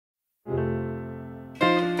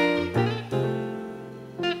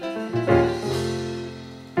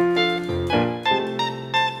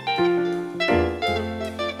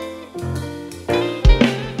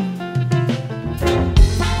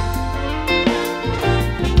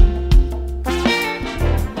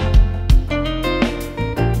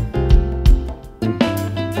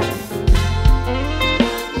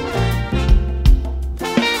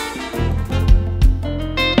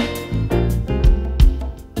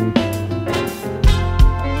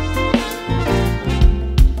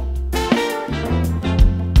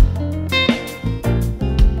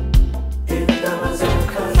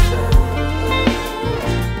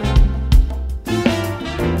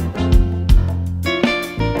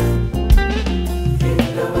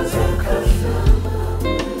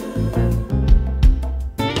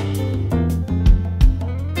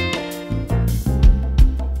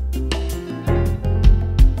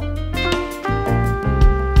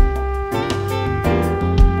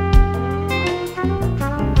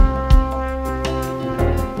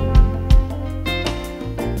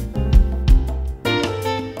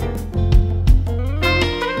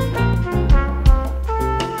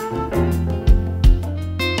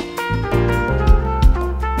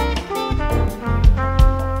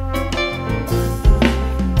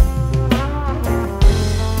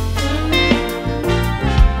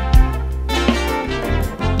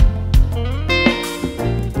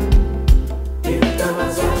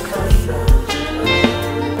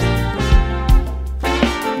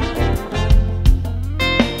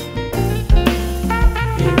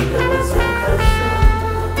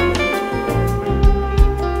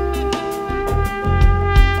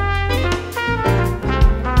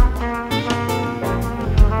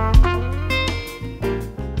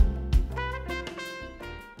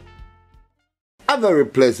A very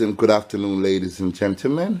pleasant good afternoon, ladies and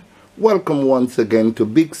gentlemen. Welcome once again to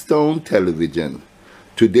Big Stone Television.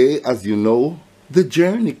 Today, as you know, the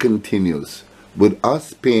journey continues with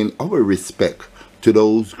us paying our respect to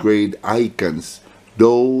those great icons,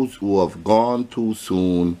 those who have gone too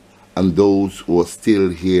soon and those who are still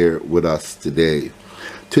here with us today.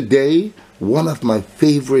 Today, one of my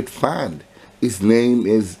favorite fans, his name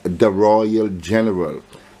is the Royal General,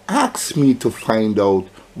 asked me to find out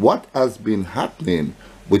what has been happening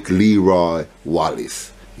with Leroy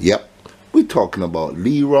Wallace. Yep, we're talking about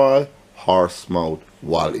Leroy Horsemouth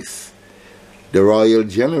Wallace. The Royal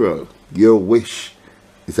General, your wish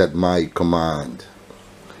is at my command.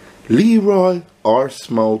 Leroy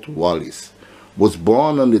Horsemouth Wallace was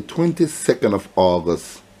born on the 22nd of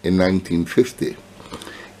August in 1950.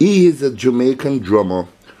 He is a Jamaican drummer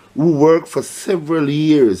who worked for several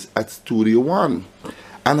years at Studio One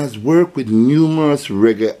and has worked with numerous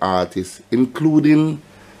reggae artists including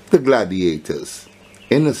the Gladiators,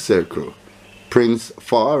 Inner Circle, Prince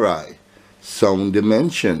Farai, Sound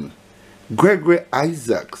Dimension, Gregory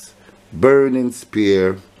Isaacs, Burning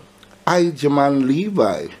Spear, Ijahman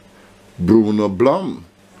Levi, Bruno Blum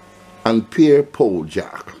and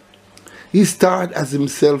Pierpoljak. He starred as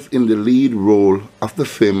himself in the lead role of the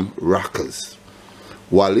film Rockers.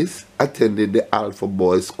 Wallace attended the Alpha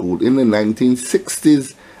Boys School in the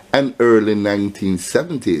 1960s and early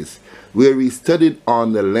 1970s, where he studied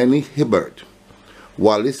under Lennie Hibbert.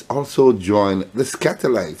 Wallace also joined the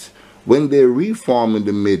Skatalites when they reformed in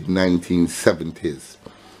the mid-1970s.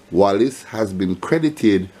 Wallace has been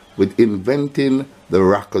credited with inventing the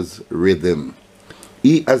Rockers rhythm.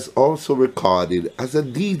 He has also recorded as a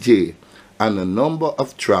DJ on a number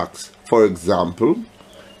of tracks, for example,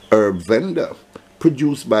 Herb Vendor,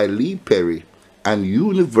 produced by Lee Perry, and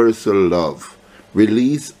Universal Love,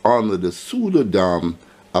 released under the pseudonym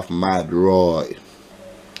of Mad Roy.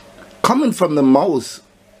 Coming from the mouth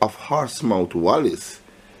of Horsemouth Wallace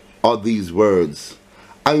are these words: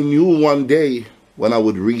 I knew one day when I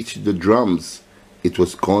would reach the drums, it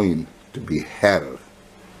was going to be hell.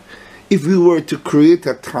 If we were to create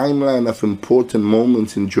a timeline of important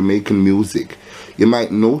moments in Jamaican music, you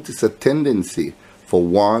might notice a tendency for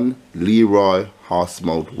one Leroy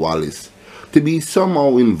Horsemouth Wallace to be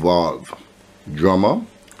somehow involved. Drummer,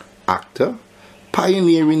 actor,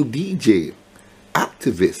 pioneering DJ,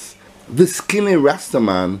 activist, the skinny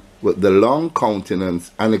Rastaman with the long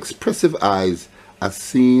countenance and expressive eyes has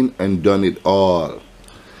seen and done it all.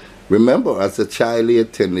 Remember, as a child he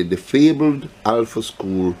attended the fabled Alpha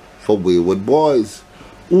School for Wayward Boys,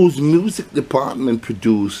 whose music department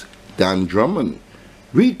produced Dan Drummond,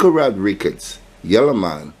 Rico Rodriguez,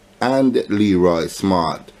 Yellowman, and Leroy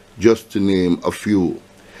Smart, just to name a few.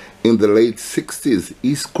 In the late 60s,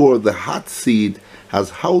 he scored the hot seat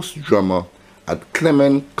as house drummer at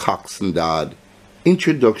Clement Coxsone Dodd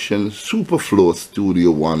Introduction Superflow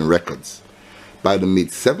Studio One Records. By the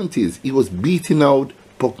mid-70s, he was beating out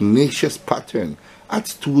Pugnacious Pattern at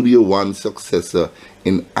Studio One's successor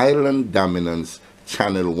in Island Dominance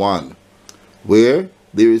Channel 1, where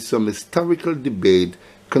there is some historical debate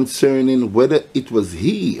concerning whether it was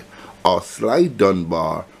he or Sly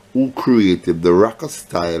Dunbar who created the rocker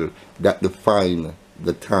style that defined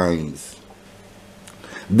the times.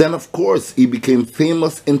 Then, of course, he became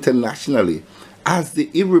famous internationally as the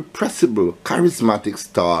irrepressible, charismatic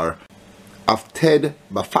star of Ted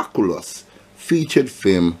Bafakulos' featured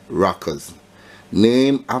film Rockers,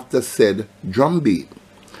 named after said drumbeat.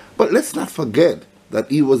 But let's not forget that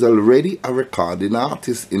he was already a recording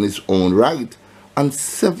artist in his own right on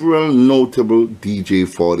several notable DJ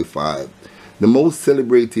 45, the most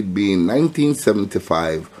celebrated being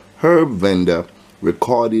 1975 Herb Vendor,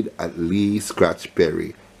 recorded at Lee Scratch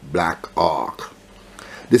Perry, Black Ark.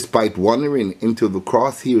 Despite wandering into the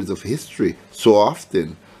crosshairs of history so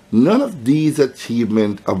often, none of these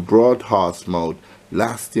achievements have brought Horsemouth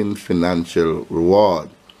lasting financial reward.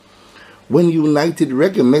 When United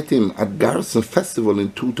Reggae met him at Garrison Festival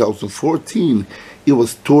in 2014, he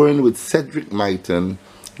was touring with Cedric Myton,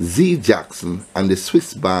 Z Jackson, and the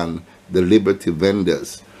Swiss band The Liberty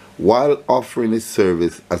Vendors, while offering his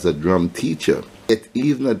service as a drum teacher. Yet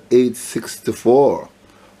even at age 64,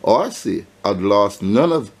 Horsey had lost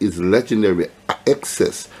none of his legendary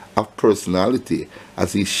excess of personality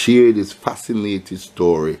as he shared his fascinating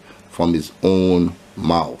story from his own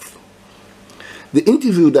mouth. The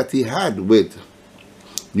interview that he had with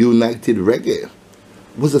United Reggae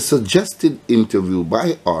was a suggested interview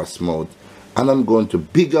by Horsemouth, and I'm going to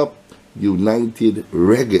big up United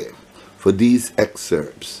Reggae for these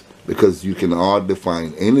excerpts, because you can hardly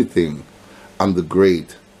find anything on the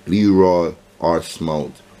great Leroy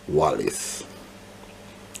Horsemouth Wallace.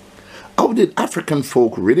 How did African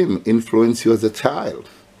folk rhythm influence you as a child?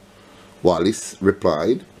 Wallace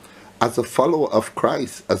replied, as a follower of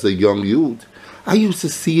Christ as a young youth, I used to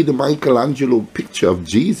see the Michelangelo picture of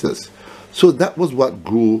Jesus. So that was what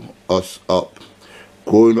grew us up.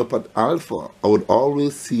 Growing up at Alpha, I would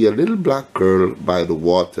always see a little black girl by the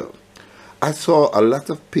water. I saw a lot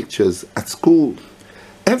of pictures at school.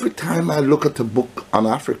 Every time I look at a book on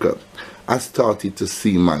Africa, I started to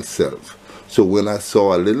see myself. So when I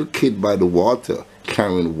saw a little kid by the water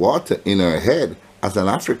carrying water in her head as an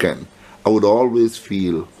African, I would always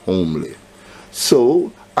feel homely.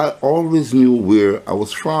 So I always knew where I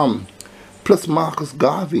was from. Plus Marcus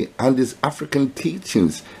Garvey and his African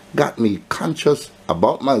teachings got me conscious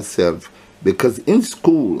about myself, because in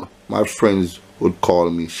school my friends would call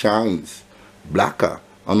me Shines, Blacker,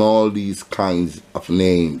 and all these kinds of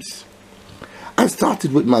names. I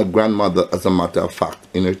started with my grandmother, as a matter of fact,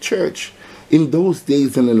 in her church. In those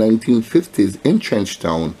days in the 1950s in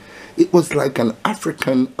Trenchtown, it was like an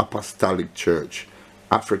African apostolic church,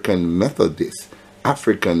 African Methodist,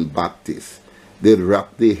 African Baptist. They'd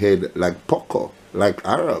wrap their head like Poco, like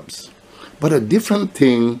Arabs. But a different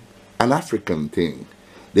thing, an African thing.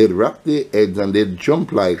 They'd wrap their heads and they'd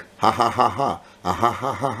jump like ha ha ha ha, ha ha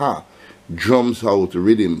ha ha ha. Drums out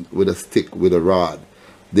rhythm with a stick with a rod.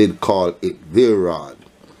 They'd call it their rod.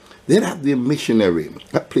 They'd have their missionary,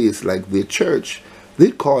 a place like their church.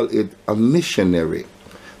 They call it a missionary.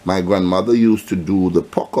 My grandmother used to do the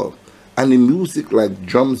Poco, and the music like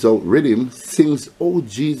drums out rhythm sings, "Oh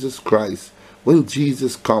Jesus Christ, when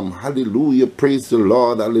Jesus come, hallelujah, praise the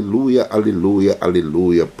Lord, hallelujah, hallelujah,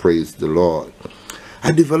 hallelujah, praise the Lord."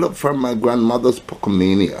 I developed from my grandmother's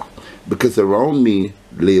Pocomania, because around me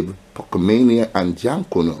live Pocomania and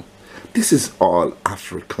Jankunu. This is all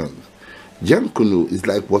African. Jankunu is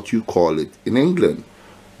like what you call it in England,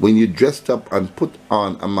 when you dressed up and put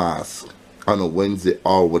on a mask on a Wednesday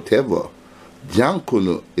or whatever.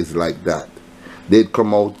 Jankunu is like that. They'd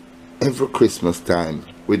come out every Christmas time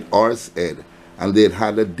with horse head, and they'd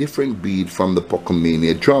had a different beat from the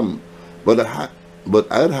Pocomania drum. But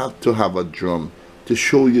I'd have to have a drum to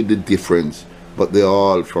show you the difference, but they're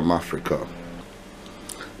all from Africa.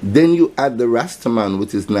 Then you add the Rastaman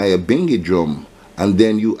with his Nyabingi drum, and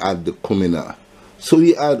then you add the Kumina. So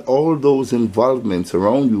you add all those involvements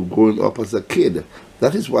around you growing up as a kid.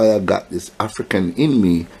 That is why I got this African in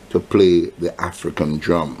me to play the African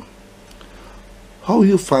drum. How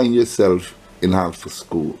you find yourself in Alpha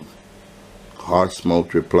School?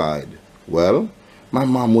 Horsemouth replied, well, my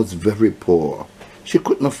mom was very poor. She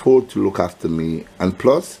couldn't afford to look after me, and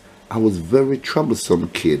plus, I was a very troublesome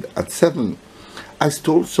kid at 7. I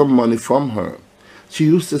stole some money from her. She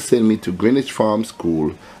used to send me to Greenwich Farm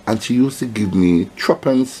School, and she used to give me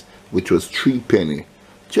threepence, which was 3 penny,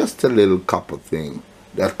 just a little copper thing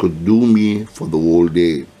that could do me for the whole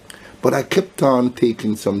day. But I kept on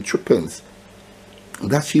taking some threepence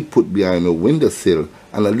that she put behind a windowsill,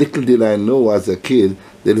 and a little did I know as a kid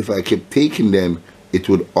that if I kept taking them, it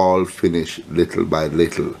would all finish little by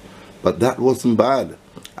little. But that wasn't bad.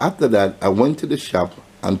 After that, I went to the shop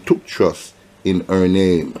and took trust in her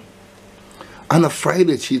name. On a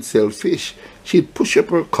Friday, she'd sell fish. She'd push up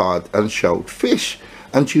her cart and shout, "Fish!"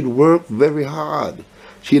 And she'd work very hard.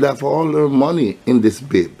 She'd have all her money in this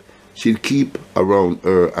bib. She'd keep around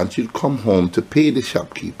her, and she'd come home to pay the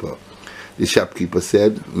shopkeeper. The shopkeeper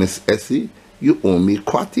said, "Miss Essie, you owe me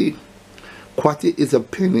kwati." "Kwati is a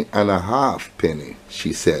penny and a half penny,"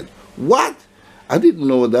 she said. "What? I didn't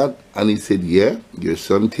know that." And he said, "Yeah, your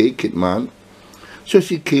son take it, man." So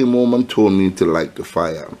she came home and told me to light the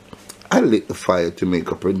fire. I lit the fire to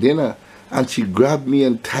make up her dinner, and she grabbed me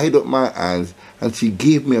and tied up my hands, and she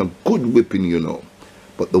gave me a good whipping, you know.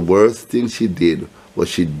 But the worst thing she did was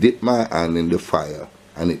she dipped my hand in the fire,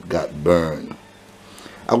 and it got burned.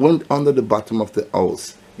 I went under the bottom of the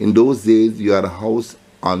house. In those days, you had a house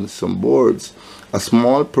on some boards. A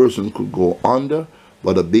small person could go under,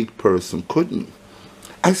 but a big person couldn't.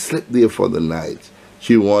 I slept there for the night.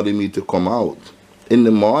 She wanted me to come out. In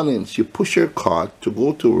the morning, she pushed her cart to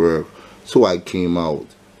go to work, so I came out.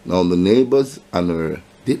 Now the neighbors and her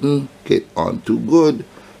didn't get on too good,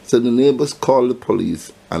 so the neighbors called the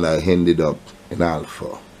police, and I ended up in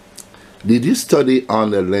Alpha. "Did you study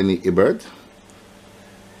under Lennie Hibbert?"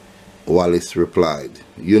 Wallace replied,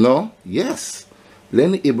 "You know, yes.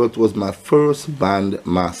 Lennie Hibbert was my first band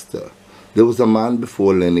master. There was a man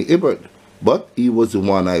before Lennie Hibbert, but he was the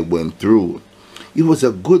one I went through. He was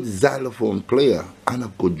a good xylophone player and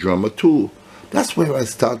a good drummer too. That's where I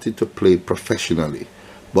started to play professionally.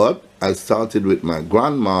 But I started with my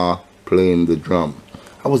grandma playing the drum.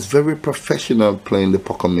 I was very professional playing the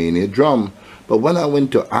Pocomania drum, But when I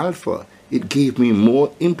went to Alpha, it gave me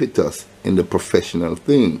more impetus in the professional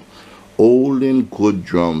thing. Old and good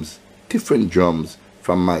drums, different drums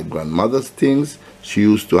from my grandmother's things she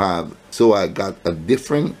used to have. So I got a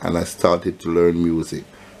different and I started to learn music.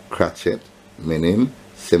 Crotchet, minim,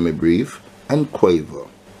 semi-brief, and quaver.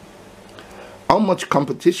 How much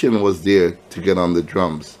competition was there to get on the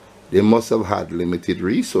drums? They must have had limited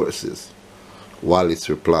resources. Wallace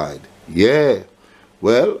replied, yeah,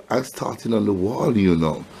 well, I started on the wall, you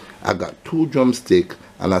know. I got 2 drumsticks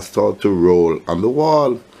and I started to roll on the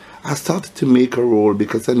wall. I started to make a roll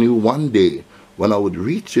because I knew one day when I would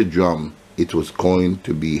reach the drum, it was going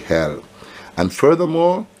to be hell. And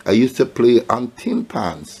furthermore, I used to play on tin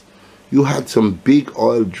pans. You had some big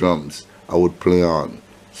oil drums I would play on.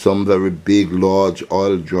 Some very big, large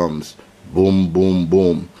oil drums. Boom, boom,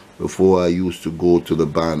 boom. Before I used to go to the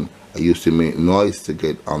band, I used to make noise to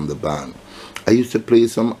get on the band. I used to play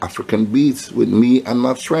some African beats with me and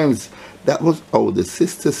my friends. That was how the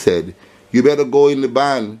sister said, you better go in the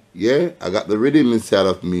band. Yeah, I got the rhythm inside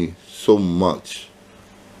of me so much.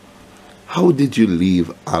 How did you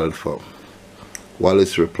leave Alpha?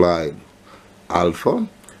 Wallace replied, Alpha?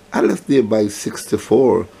 I left there by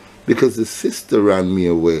 64 because the sister ran me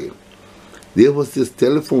away. There was this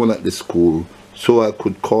telephone at the school so I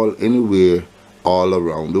could call anywhere all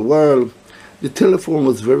around the world. The telephone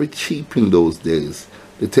was very cheap in those days.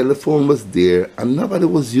 The telephone was there and nobody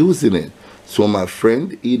was using it. So my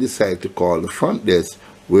friend, he decided to call the front desk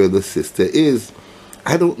where the sister is.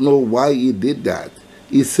 I don't know why he did that.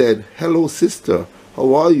 He said, hello sister,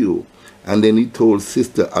 how are you? And then he told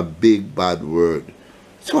sister a big bad word.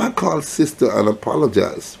 So I called sister and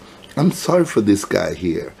apologized. I'm sorry for this guy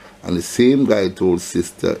here. And the same guy told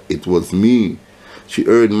sister it was me. She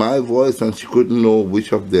heard my voice and she couldn't know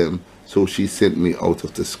which of them, so she sent me out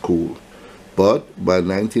of the school. But by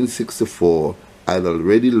 1964, I'd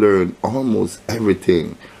already learned almost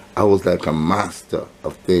everything. I was like a master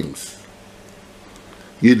of things.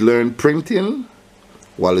 You'd learn printing?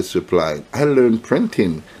 Wallace replied, I learned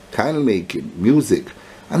printing, tile making, music.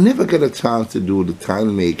 I never get a chance to do the tile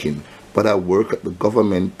making, but I work at the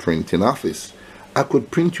government printing office. I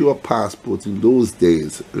could print you a passport in those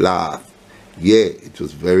days. Laugh. Yeah, it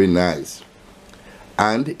was very nice.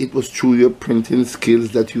 And it was through your printing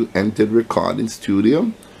skills that you entered recording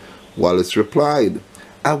studio? Wallace replied,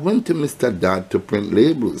 I went to Mr. Dad to print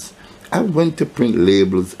labels. I went to print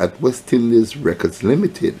labels at West Indies Records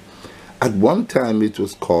Limited. At one time it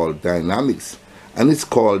was called Dynamics, and it's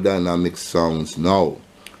called Dynamic Sounds now.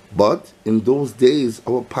 But in those days,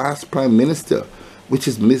 our past Prime Minister, which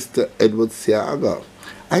is Mr. Edward Seaga,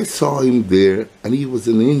 I saw him there and he was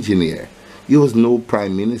an engineer. He was no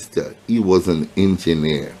Prime Minister, he was an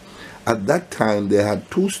engineer. At that time they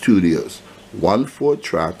had 2 studios, one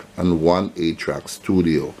 4-track and one 8-track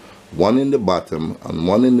studio, one in the bottom and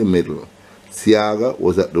one in the middle. Seaga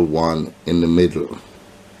was at the one in the middle.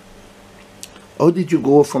 How did you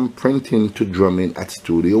go from printing to drumming at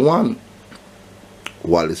Studio One?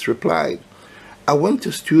 Wallace replied, I went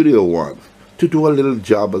to Studio One to do a little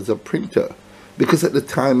job as a printer, because at the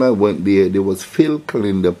time I went there was Phil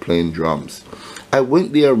Kalinda playing drums. I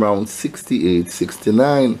went there around 68,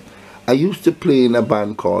 69. I used to play in a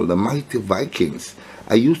band called the Mighty Vikings.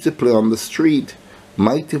 I used to play on the street.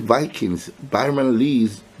 Mighty Vikings, Byron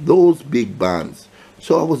Lee's, those big bands.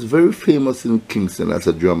 So I was very famous in Kingston as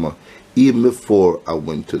a drummer, even before I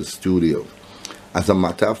went to the studio. As a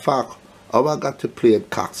matter of fact, how I got to play at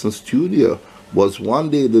Coxon's studio was one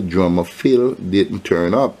day the drummer Phil didn't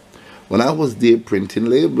turn up. When I was there printing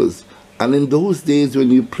labels, and in those days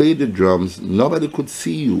when you played the drums, nobody could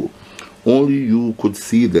see you. Only you could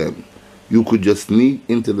see them. You could just sneak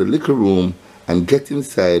into the liquor room and get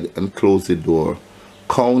inside and close the door,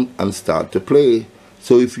 count and start to play.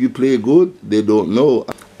 So if you play good, they don't know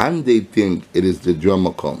and they think it is the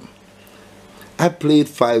drummer come. I played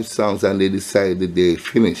 5 songs and they decided they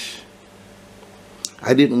finish.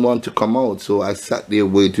 I didn't want to come out, so I sat there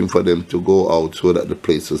waiting for them to go out so that the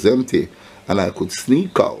place was empty and I could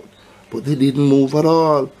sneak out. But they didn't move at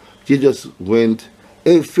all. They just went,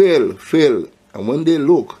 hey Phil, Phil. And when they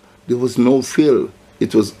looked, there was no Phil.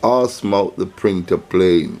 It was Horsemouth the printer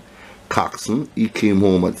playing. Coxon, he came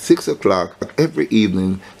home at 6 o'clock every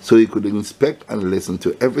evening so he could inspect and listen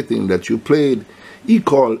to everything that you played. He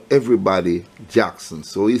called everybody Jackson.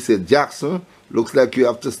 So he said, Jackson, looks like you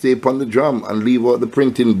have to stay upon the drum and leave out the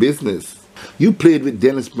printing business. You played with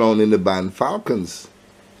Dennis Brown in the band Falcons.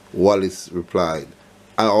 Wallace replied,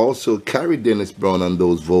 I also carried Dennis Brown on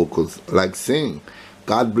those vocals, like Sing,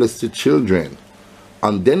 God Bless the Children.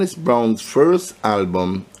 On Dennis Brown's first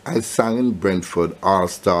album, I sang in Brentford All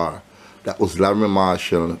Star. That was Larry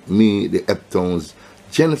Marshall, me, the Eptones,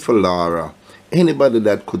 Jennifer Lara. Anybody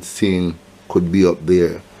that could sing could be up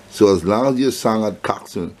there. So as long as you sang at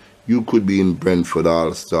Coxsone, you could be in Brentford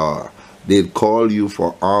All-Star. They'd call you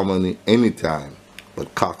for harmony anytime.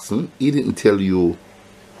 But Coxsone, he didn't tell you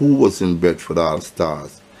who was in Brentford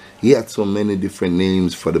All-Stars. He had so many different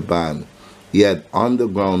names for the band. He had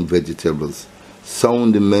Underground Vegetables,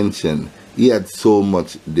 Sound Dimension. He had so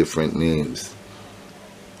much different names.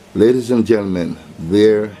 Ladies and gentlemen,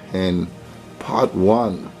 there in part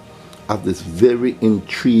 1 of this very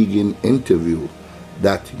intriguing interview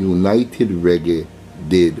that United Reggae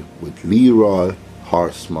did with Leroy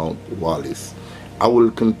Horsemouth Wallace. I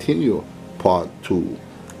will continue part 2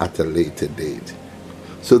 at a later date.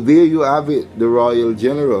 So there you have it, the Royal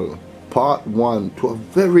General, part 1 to a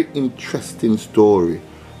very interesting story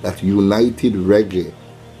that United Reggae,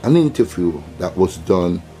 an interview that was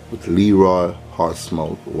done with Leroy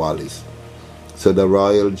Horsemouth Wallace. So the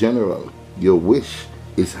Royal General, your wish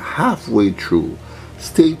is halfway through.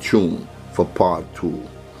 Stay tuned for part 2.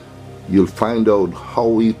 You'll find out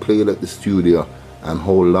how he played at the studio and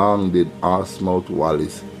how long did Horsemouth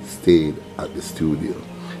Wallace stayed at the studio.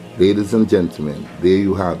 Ladies and gentlemen, there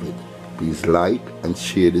you have it. Please like and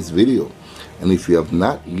share this video. And if you have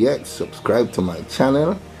not yet subscribed to my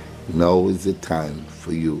channel, now is the time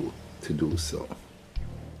for you to do so.